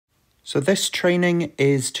So this training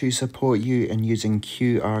is to support you in using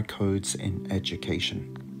QR codes in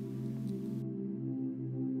education.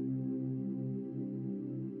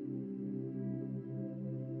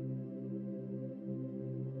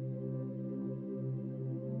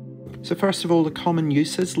 So first of all, the common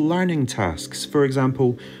uses, learning tasks. For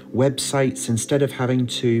example, websites, instead of having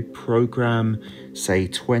to program, say,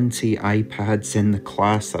 20 iPads in the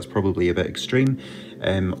class, that's probably a bit extreme,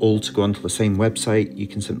 all to go onto the same website, you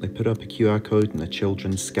can simply put up a QR code and the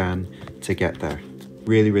children scan to get there.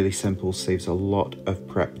 Really, really simple, saves a lot of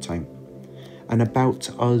prep time. An About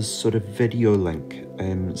Us sort of video link,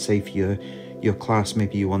 say for your class,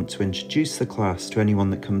 maybe you want to introduce the class to anyone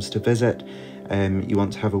that comes to visit. You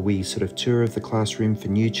want to have a wee sort of tour of the classroom for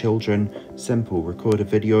new children. Simple, record a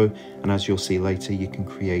video, and as you'll see later, you can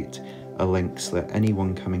create a link so that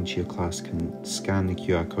anyone coming to your class can scan the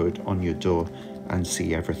QR code on your door and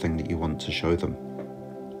see everything that you want to show them.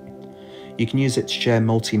 You can use it to share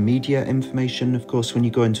multimedia information. Of course, when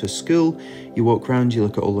you go into a school, you walk around, you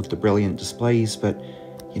look at all of the brilliant displays, but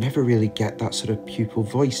you never really get that sort of pupil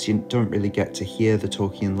voice. You don't really get to hear the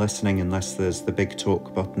talking and listening unless there's the big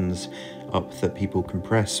talk buttons up that people can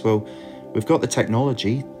press. Well, we've got the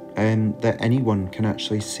technology that anyone can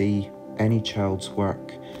actually see any child's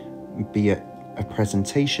work, be it a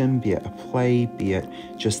presentation, be it a play, be it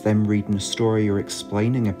just them reading a story or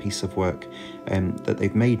explaining a piece of work that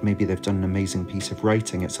they've made. Maybe they've done an amazing piece of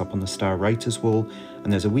writing, it's up on the Star Writers wall,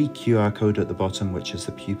 and there's a wee QR code at the bottom which is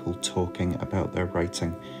the pupil talking about their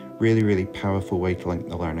writing. Really, really powerful way to link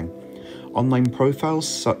the learning. Online profiles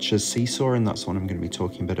such as Seesaw, and that's what I'm going to be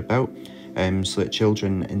talking a bit about, so that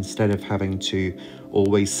children, instead of having to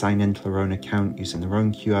always sign into their own account using their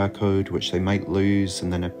own QR code, which they might lose,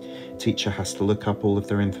 and then a teacher has to look up all of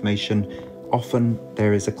their information, often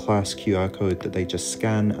there is a class QR code that they just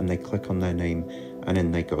scan and they click on their name and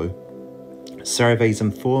in they go. Surveys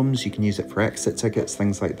and forms, you can use it for exit tickets,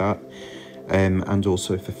 things like that, and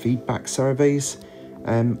also for feedback surveys.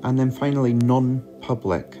 And then finally,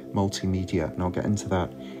 non-public multimedia, and I'll get into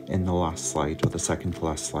that in the last slide, or the second to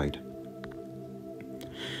last slide.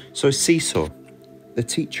 So Seesaw, the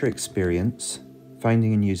teacher experience,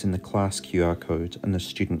 finding and using the class QR code, and the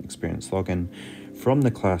student experience login from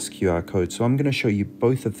the class QR code. So I'm going to show you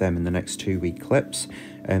both of them in the next 2 wee clips.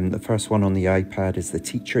 The first one on the iPad is the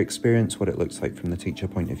teacher experience, what it looks like from the teacher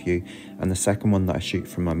point of view. And the second one that I shoot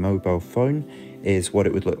from my mobile phone is what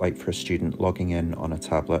it would look like for a student logging in on a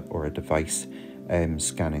tablet or a device,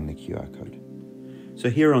 scanning the QR code. So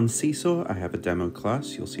here on Seesaw, I have a demo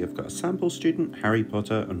class. You'll see I've got a sample student, Harry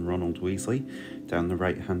Potter and Ronald Weasley, down the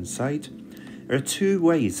right-hand side. There are two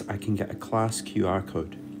ways I can get a class QR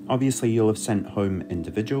code. Obviously, you'll have sent home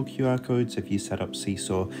individual QR codes if you set up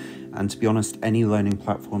Seesaw, and to be honest, any learning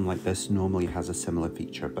platform like this normally has a similar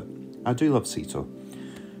feature, but I do love Seesaw.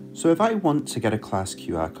 So if I want to get a class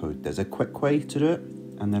QR code, there's a quick way to do it,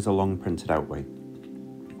 and there's a long printed out way.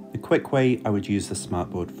 The quick way I would use the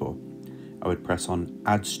smartboard for. I would press on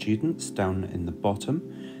Add Students down in the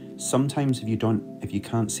bottom. Sometimes if you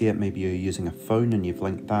can't see it, maybe you're using a phone and you've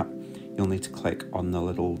linked that, you'll need to click on the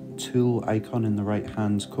little tool icon in the right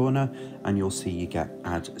hand corner and you'll see you get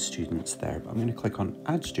Add Students there. But I'm going to click on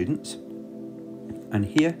Add Students, and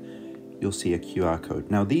here you'll see a QR code.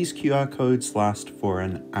 Now these QR codes last for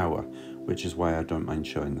an hour, which is why I don't mind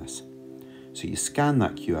showing this. So you scan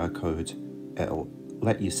that QR code, it'll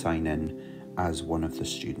let you sign in as one of the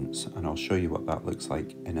students, and I'll show you what that looks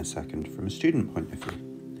like in a second from a student point of view.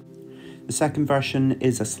 The second version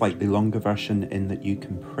is a slightly longer version in that you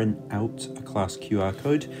can print out a class QR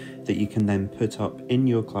code that you can then put up in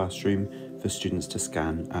your classroom for students to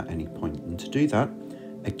scan at any point. And to do that,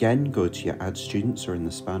 again, go to your Add Students or in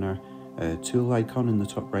the spanner tool icon in the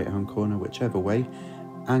top right hand corner, whichever way,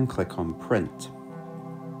 and click on Print.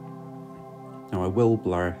 Now I will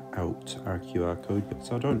blur out our QR code because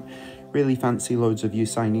I don't really fancy loads of you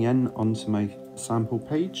signing in onto my sample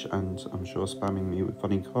page and I'm sure spamming me with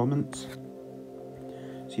funny comments.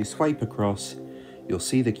 So you swipe across, you'll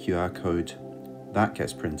see the QR code, that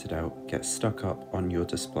gets printed out, gets stuck up on your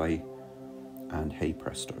display, and hey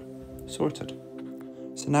presto, sorted.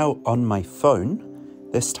 So now on my phone,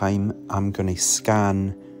 this time I'm going to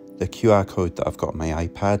scan the QR code that I've got on my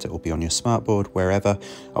iPad. It will be on your smartboard, wherever.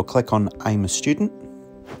 I'll click on I'm a student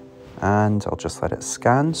and I'll just let it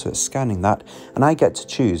scan. So it's scanning that and I get to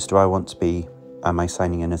choose, do I want to be, am I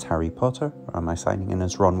signing in as Harry Potter or am I signing in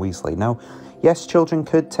as Ron Weasley? Now, yes, children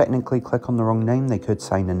could technically click on the wrong name. They could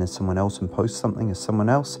sign in as someone else and post something as someone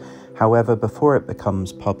else. However, before it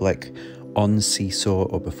becomes public, on Seesaw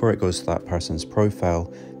or before it goes to that person's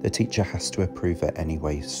profile, the teacher has to approve it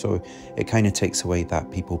anyway. So it kind of takes away that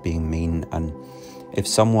people being mean. And if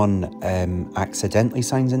someone accidentally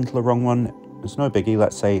signs into the wrong one, it's no biggie.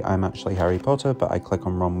 Let's say I'm actually Harry Potter, but I click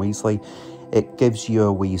on Ron Weasley. It gives you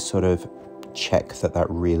a wee sort of check that that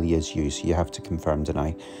really is you. So you have to confirm,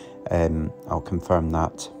 deny. I'll confirm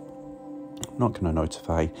that. I'm not going to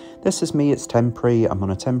notify. This is me. It's temporary. I'm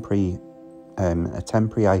on a temporary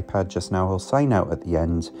iPad just now. I'll sign out at the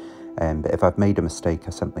end. But if I've made a mistake, I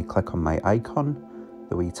simply click on my icon,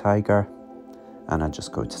 the wee tiger, and I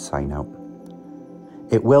just go to sign out.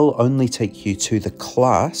 It will only take you to the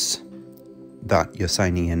class that you're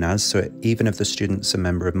signing in as, so even if the student's a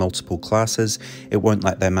member of multiple classes, it won't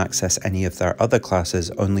let them access any of their other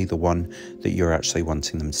classes, only the one that you're actually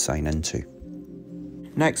wanting them to sign into.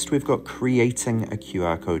 Next, we've got creating a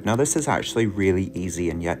QR code. Now, this is actually really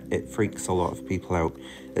easy, and yet it freaks a lot of people out.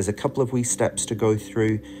 There's a couple of wee steps to go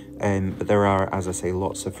through, but there are, as I say,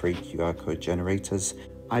 lots of free QR code generators.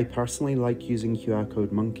 I personally like using QR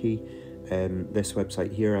Code Monkey, this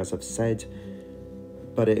website here, as I've said,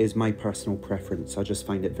 but it is my personal preference. I just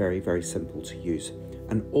find it very, very simple to use.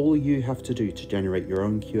 And all you have to do to generate your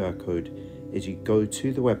own QR code is you go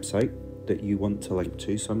to the website that you want to link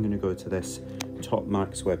to. So I'm going to go to this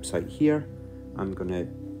Topmarks website here. I'm going to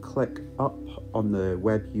click up on the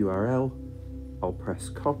web URL. I'll press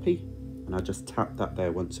copy, and I just tap that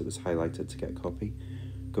there once it was highlighted to get copy.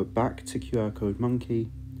 Go back to QR Code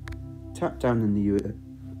Monkey, tap down in the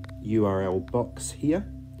URL box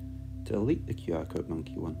here, delete the QR Code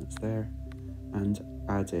Monkey one that's there, and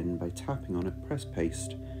add in by tapping on it, press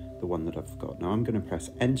paste, the one that I've got. Now I'm going to press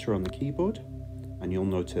enter on the keyboard, and you'll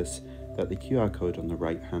notice that the QR code on the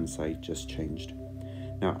right hand side just changed.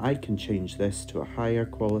 Now I can change this to a higher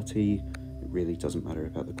quality. It really doesn't matter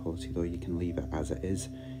about the quality though, you can leave it as it is.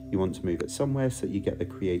 You want to move it somewhere so that you get the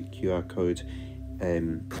create QR code.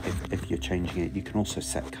 If you're changing it, you can also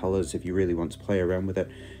set colors if you really want to play around with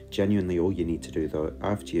it. Genuinely, all you need to do though,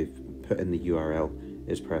 after you've put in the URL,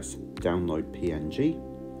 is press download PNG.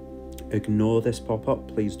 Ignore this pop-up.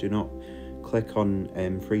 Please do not click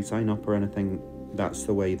on free sign up or anything. That's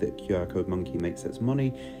the way that QR Code Monkey makes its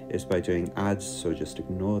money, is by doing ads, so just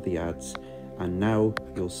ignore the ads. And now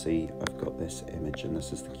you'll see I've got this image, and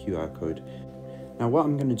this is the QR code. Now what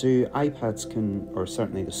I'm going to do, iPads can, or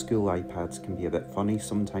certainly the school iPads, can be a bit funny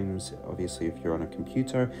sometimes. Obviously if you're on a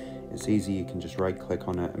computer, it's easy, you can just right click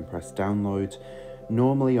on it and press download.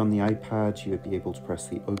 Normally on the iPad you would be able to press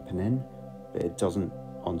the open in, but it doesn't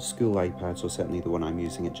on school iPads, or certainly the one I'm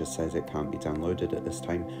using. It just says it can't be downloaded at this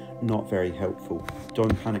time. Not very helpful.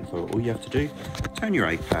 Don't panic though, all you have to do, turn your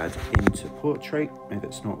iPad into portrait if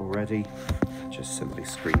it's not already. Just simply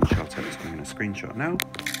screenshot it, so I'm going to screenshot now.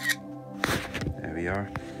 There we are.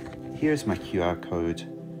 Here's my QR code.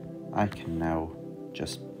 I can now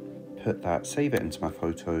just put that, save it into my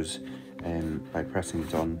photos by pressing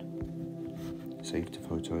done. Save to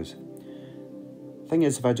photos. Thing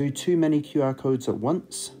is, if I do too many QR codes at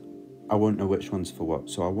once, I won't know which one's for what.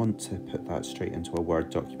 So I want to put that straight into a Word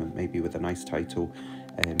document, maybe with a nice title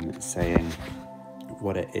saying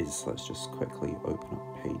what it is. Let's just quickly open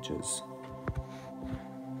up Pages.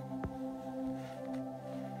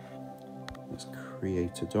 Let's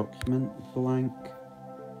create a document blank,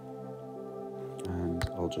 and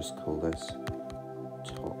I'll just call this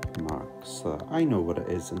Topmarks so that I know what it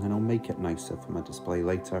is, and then I'll make it nicer for my display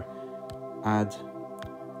later. Add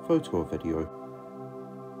photo or video.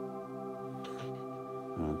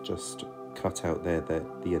 And I'll just cut out there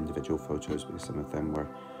the individual photos because some of them were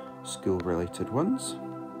school related ones.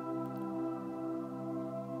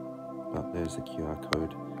 But there's the QR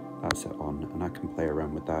code. That's it on, and I can play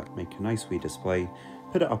around with that, make a nice wee display,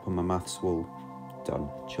 put it up on my maths wall. Done.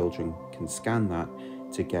 Children can scan that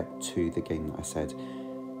to get to the game that I said.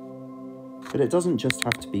 But it doesn't just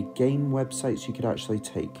have to be game websites. You could actually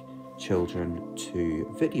take children to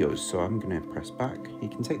videos. So I'm going to press back. You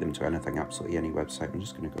can take them to anything, absolutely any website. I'm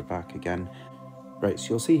just going to go back again. Right, so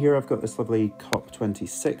you'll see here I've got this lovely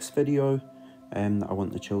COP26 video that I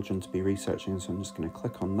want the children to be researching, so I'm just going to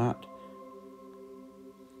click on that.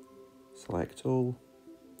 Select all,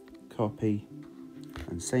 copy,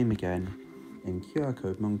 and same again in QR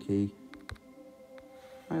Code Monkey.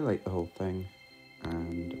 Highlight the whole thing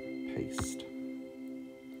and paste.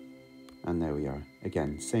 And there we are.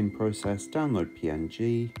 Again, same process, download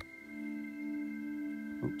PNG.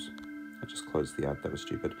 Oops, I just closed the ad, that was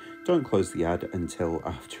stupid. Don't close the ad until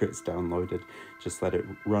after it's downloaded. Just let it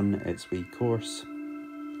run its wee course.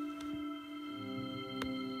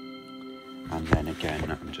 And then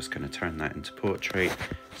again, I'm just going to turn that into portrait,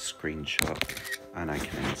 screenshot, and I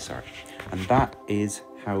can insert. And that is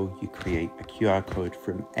how you create a QR code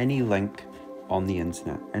from any link on the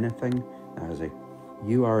internet. Anything that has a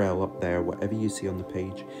URL up there, whatever you see on the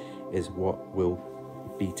page, is what will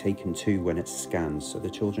be taken to when it's scanned. So the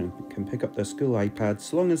children can pick up their school iPad,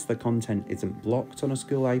 so long as the content isn't blocked on a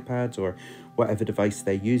school iPad or whatever device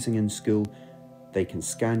they're using in school, they can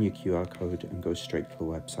scan your QR code and go straight to the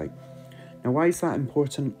website. Now, why is that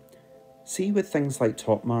important? See, with things like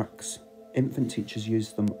top marks, infant teachers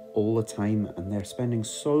use them all the time, and they're spending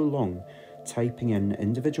so long typing in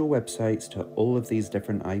individual websites to all of these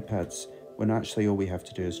different iPads, when actually all we have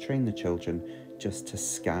to do is train the children just to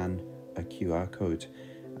scan a QR code.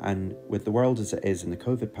 And with the world as it is in the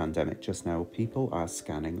COVID pandemic just now, people are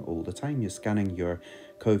scanning all the time. You're scanning your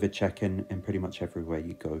COVID check-in in pretty much everywhere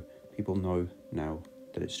you go. People know now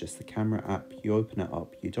that it's just the camera app. You open it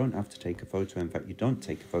up, you don't have to take a photo. In fact, you don't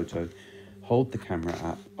take a photo. Hold the camera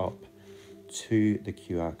app up to the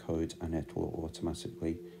QR code and it will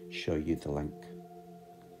automatically show you the link.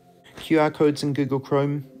 QR codes in Google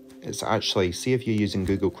Chrome, it's actually, see if you're using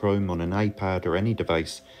Google Chrome on an iPad or any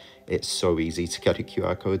device, it's so easy to get a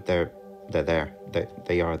QR code. They're there,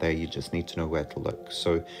 they are there, you just need to know where to look.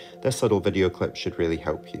 So this little video clip should really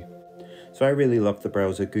help you. So I really love the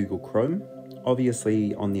browser Google Chrome.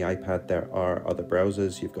 Obviously on the iPad there are other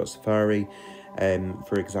browsers, you've got Safari,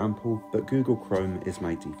 for example, but Google Chrome is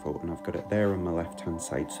my default and I've got it there on my left hand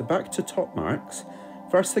side. So back to top marks.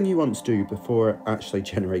 First thing you want to do before actually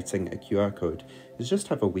generating a QR code is just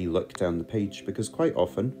have a wee look down the page, because quite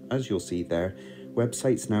often, as you'll see there,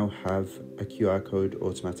 websites now have a QR code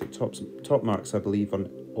automatic. Top marks, I believe, on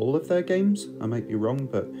all of their games. I might be wrong,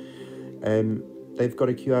 but they've got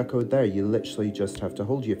a QR code there. You literally just have to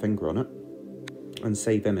hold your finger on it and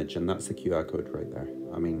save image, and that's the QR code right there.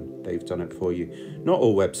 I mean, they've done it for you. Not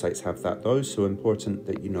all websites have that though, so important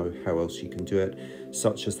that you know how else you can do it,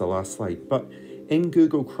 such as the last slide. But in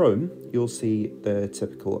Google Chrome, you'll see the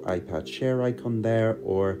typical iPad share icon there,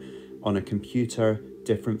 or on a computer,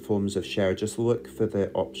 different forms of share. Just look for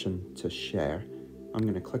the option to share. I'm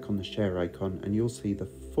going to click on the share icon and you'll see the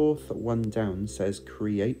fourth one down says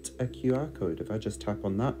create a QR code. If I just tap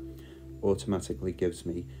on that, automatically gives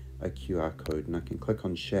me a QR code, and I can click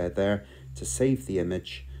on share there to save the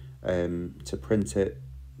image, to print it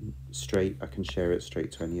straight. I can share it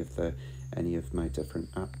straight to any of my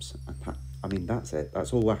different apps. I mean, that's it.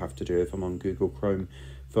 That's all I have to do if I'm on Google Chrome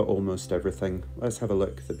for almost everything. Let's have a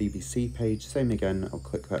look. The BBC page, same again. I'll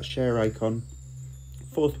click that share icon.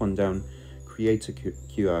 Fourth one down, create a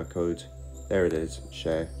QR code. There it is,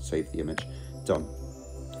 share, save the image, done.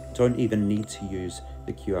 Don't even need to use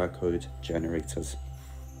the QR code generators.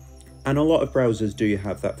 And a lot of browsers do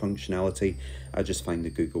have that functionality. I just find the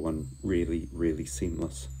Google one really, really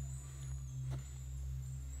seamless.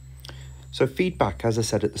 So feedback, as I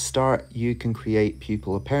said at the start, you can create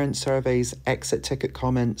pupil or parent surveys, exit ticket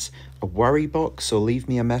comments, a worry box, so leave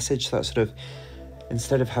me a message that sort of,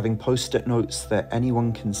 instead of having post-it notes that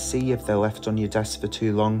anyone can see if they're left on your desk for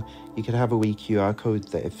too long, you could have a wee QR code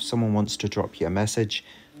that if someone wants to drop you a message,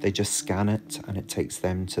 they just scan it and it takes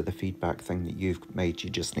them to the feedback thing that you've made. You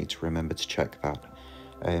just need to remember to check that.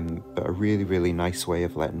 But a really, really nice way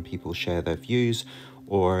of letting people share their views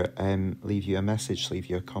or leave you a message, leave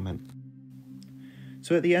you a comment.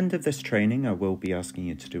 So at the end of this training, I will be asking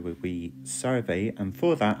you to do a wee survey, and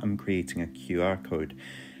for that I'm creating a QR code.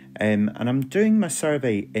 And I'm doing my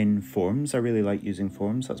survey in Forms. I really like using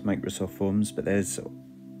Forms, that's Microsoft Forms, but there's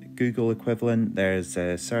Google equivalent, there's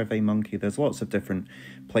SurveyMonkey, there's lots of different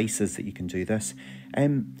places that you can do this.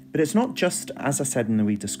 But it's not just, as I said in the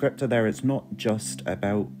wee descriptor there, it's not just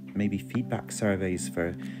about maybe feedback surveys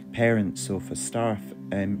for parents or for staff.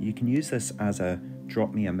 You can use this as a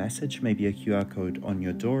drop me a message, maybe a QR code on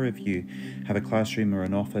your door. If you have a classroom or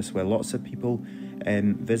an office where lots of people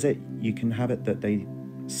visit, you can have it that they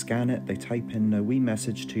scan it, they type in a wee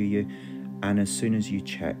message to you, and as soon as you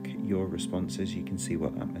check your responses, you can see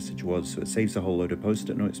what that message was. So it saves a whole load of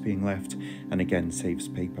post-it notes being left, and again, saves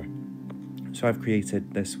paper. So I've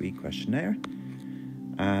created this wee questionnaire,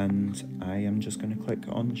 and I am just going to click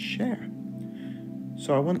on share.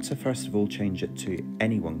 So I want to first of all change it to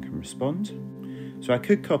anyone can respond. So I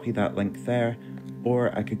could copy that link there,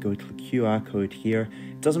 or I could go to the QR code here.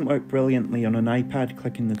 It doesn't work brilliantly on an iPad,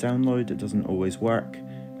 clicking the download, it doesn't always work.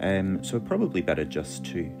 So probably better just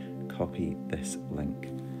to copy this link.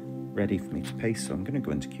 Ready for me to paste, so I'm going to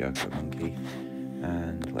go into QR Code Monkey,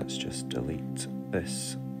 and let's just delete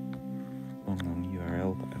this long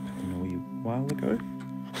URL that I put in a wee while ago.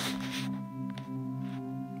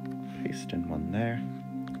 Paste in one there.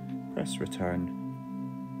 press return,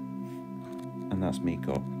 and that's me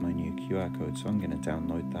got my new QR code. So I'm going to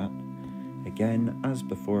download that. Again, as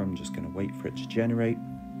before, I'm just going to wait for it to generate.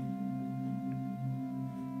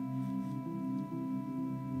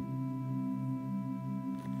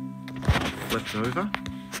 Flip it over,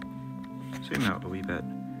 zoom out a wee bit,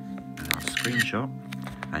 and screenshot,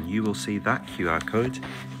 and you will see that QR code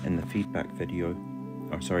in the feedback video,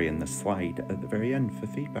 or sorry, in the slide at the very end for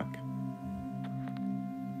feedback.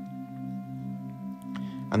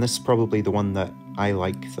 And this is probably the one that I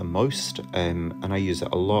like the most, and I use it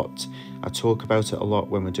a lot. I talk about it a lot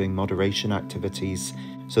when we're doing moderation activities,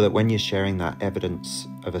 so that when you're sharing that evidence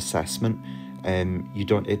of assessment,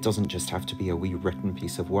 it doesn't just have to be a wee written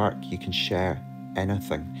piece of work. You can share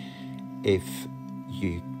anything if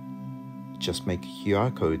you just make a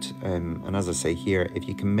QR code. And as I say here, if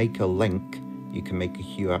you can make a link, you can make a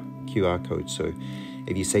QR code. So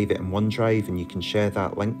if you save it in OneDrive and you can share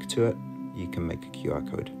that link to it, you can make a QR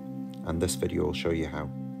code. And this video will show you how.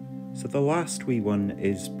 So the last wee one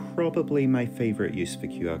is probably my favorite use for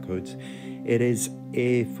QR codes. It is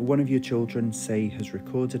if one of your children, say, has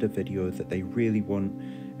recorded a video that they really want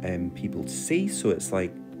people to see. So it's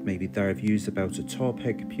like maybe their views about a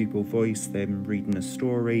topic, pupil voice, them reading a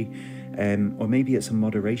story, or maybe it's a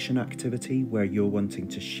moderation activity where you're wanting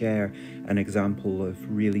to share an example of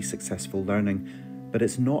really successful learning, but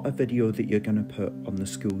it's not a video that you're going to put on the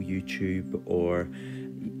school YouTube or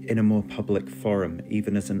in a more public forum,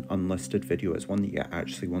 even as an unlisted video. It's one that you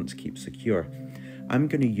actually want to keep secure. I'm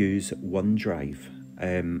going to use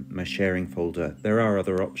OneDrive, my sharing folder. There are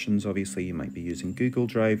other options, obviously. You might be using Google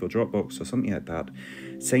Drive or Dropbox or something like that.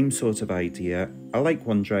 Same sort of idea. I like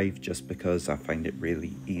OneDrive just because I find it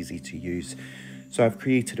really easy to use. So I've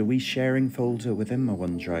created a wee sharing folder within my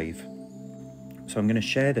OneDrive. So I'm going to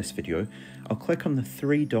share this video. I'll click on the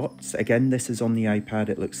three dots. Again, this is on the iPad.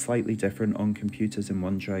 It looks slightly different on computers in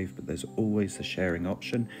OneDrive, but there's always the sharing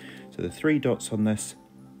option. So the three dots on this,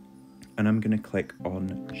 and I'm going to click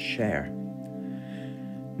on share.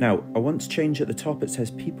 Now, I want to change at the top. It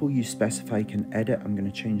says people you specify can edit. I'm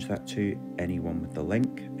going to change that to anyone with the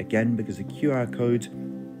link. Again, because the QR code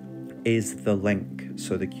is the link.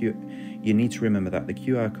 So you need to remember that the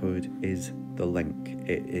QR code is the link.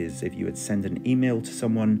 It is if you would send an email to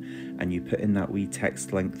someone and you put in that wee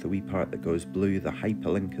text link, the wee part that goes blue, the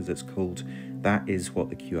hyperlink as it's called, that is what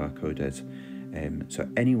the QR code is. So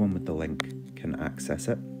anyone with the link can access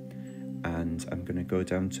it. And I'm going to go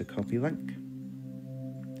down to copy link.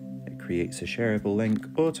 It creates a shareable link,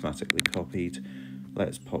 automatically copied.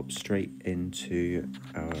 Let's pop straight into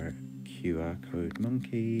our QR code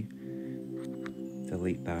monkey.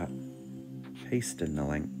 Delete that, paste in the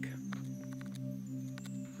link.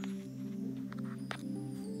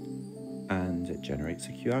 And it generates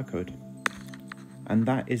a QR code. And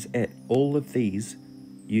that is it. All of these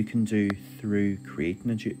you can do through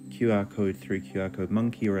creating a QR code through QR Code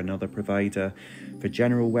Monkey or another provider. For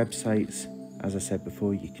general websites, as I said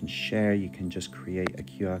before, you can share, you can just create a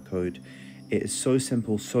QR code. It is so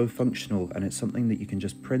simple, so functional, and it's something that you can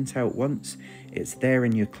just print out once. It's there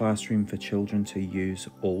in your classroom for children to use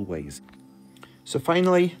always. So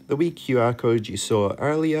finally, the wee QR code you saw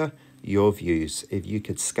earlier, your views. If you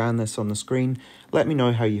could scan this on the screen, let me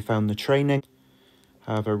know how you found the training.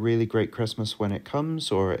 Have a really great Christmas when it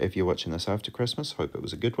comes, or if you're watching this after Christmas, hope it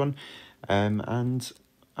was a good one. And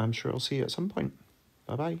I'm sure I'll see you at some point.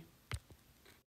 Bye-bye.